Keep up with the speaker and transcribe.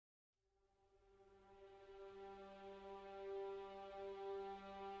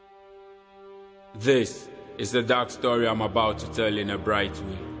This is the dark story I'm about to tell in a bright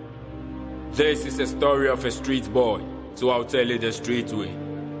way. This is a story of a street boy, so I'll tell it the street way.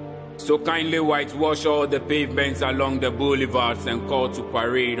 So kindly whitewash all the pavements along the boulevards and call to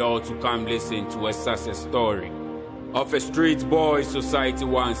parade or to come listen to a success story of a street boy society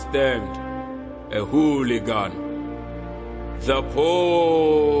once termed a hooligan. The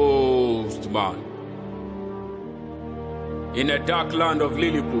Postman. In a dark land of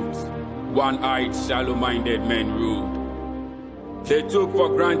Lilliput, one-eyed, shallow-minded men ruled. They took for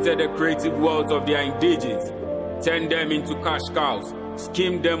granted the creative wealth of their indigenes, turned them into cash cows,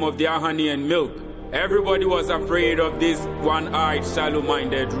 skimmed them of their honey and milk. Everybody was afraid of these one-eyed,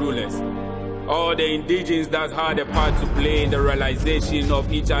 shallow-minded rulers. All the indigenes that had a part to play in the realization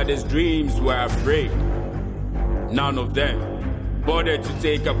of each other's dreams were afraid. None of them bothered to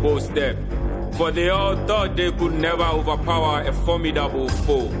take a bold step, for they all thought they could never overpower a formidable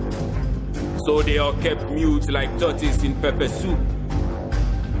foe. So they all kept mute like tortoises in pepper soup.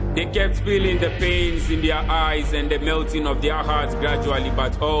 They kept feeling the pains in their eyes and the melting of their hearts gradually,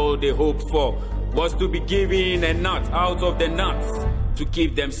 but all they hoped for was to be given a nut out of the nuts to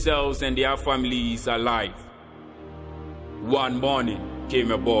keep themselves and their families alive. One morning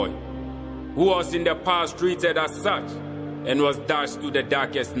came a boy who was in the past treated as such and was dashed to the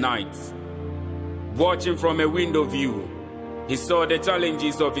darkest nights. Watching from a window view, he saw the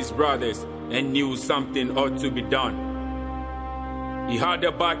challenges of his brothers and knew something ought to be done. He had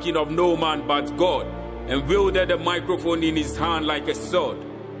the backing of no man but God and wielded the microphone in his hand like a sword.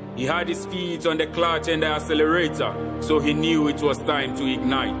 He had his feet on the clutch and the accelerator, so he knew it was time to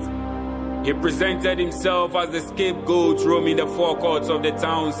ignite. He presented himself as the scapegoat roaming the forecourts of the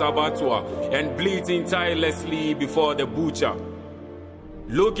town's abattoir and bleating tirelessly before the butcher.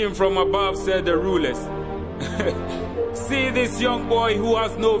 Looking from above, said the rulers, "See this young boy who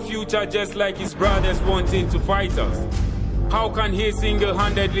has no future, just like his brothers wanting to fight us. How can he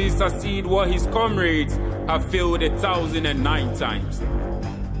single-handedly succeed what his comrades have failed 1,009 times?"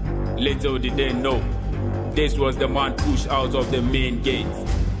 Little did they know, this was the man pushed out of the main gate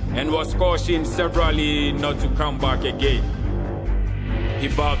and was cautioned severally not to come back again. He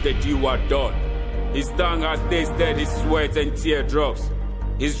bowed the due at dawn. His tongue has tasted his sweat and teardrops.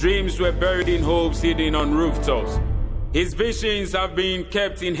 His dreams were buried in hopes hidden on rooftops. His visions have been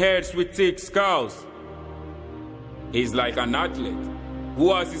kept in heads with thick skulls. He's like an athlete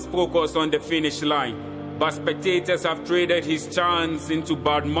who has his focus on the finish line, but spectators have traded his chance into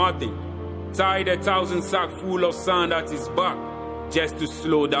bad marking, tied 1,000 sacks full of sand at his back just to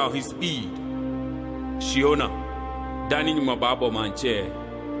slow down his speed. Shiona, Dani Mababo Manche,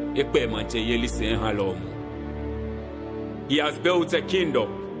 Ekpe Manche Yelisen Halom. He has built a kingdom,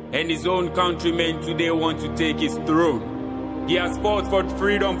 and his own countrymen today want to take his throne. He has fought for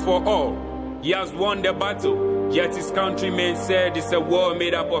freedom for all. He has won the battle, yet his countrymen said it's a war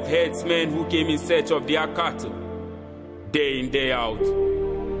made up of headsmen who came in search of their cattle. Day in, day out,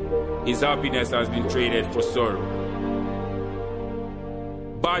 his happiness has been traded for sorrow.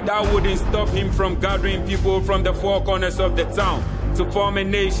 But that wouldn't stop him from gathering people from the four corners of the town to form a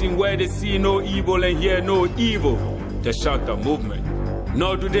nation where they see no evil and hear no evil. The SHATTA movement.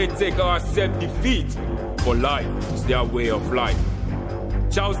 Nor do they take our self-defeat, for life is their way of life.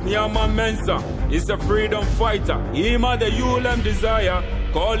 Charles Ni Armah Mensaah is a freedom fighter. Him had the ULM desire.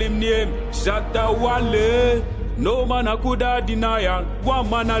 Call him name SHATTA WALE. No man could deny. One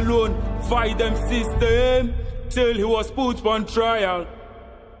man alone fight them system till he was put on trial.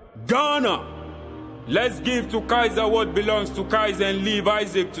 Ghana, let's give to Kaiser what belongs to Kaiser and leave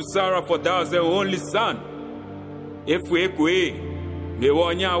Isaac to Sarah, for that's their only son. If we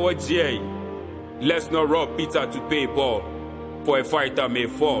let's not rob Peter to pay Paul, for a fighter may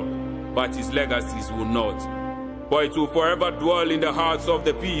fall, but his legacies will not. For it will forever dwell in the hearts of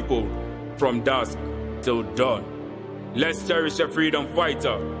the people, from dusk till dawn. Let's cherish a freedom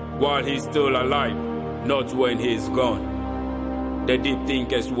fighter while he's still alive, not when he's gone. The deep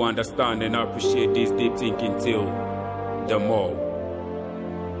thinkers who understand and appreciate this deep thinking till the more.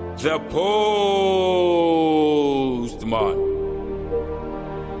 The Postman.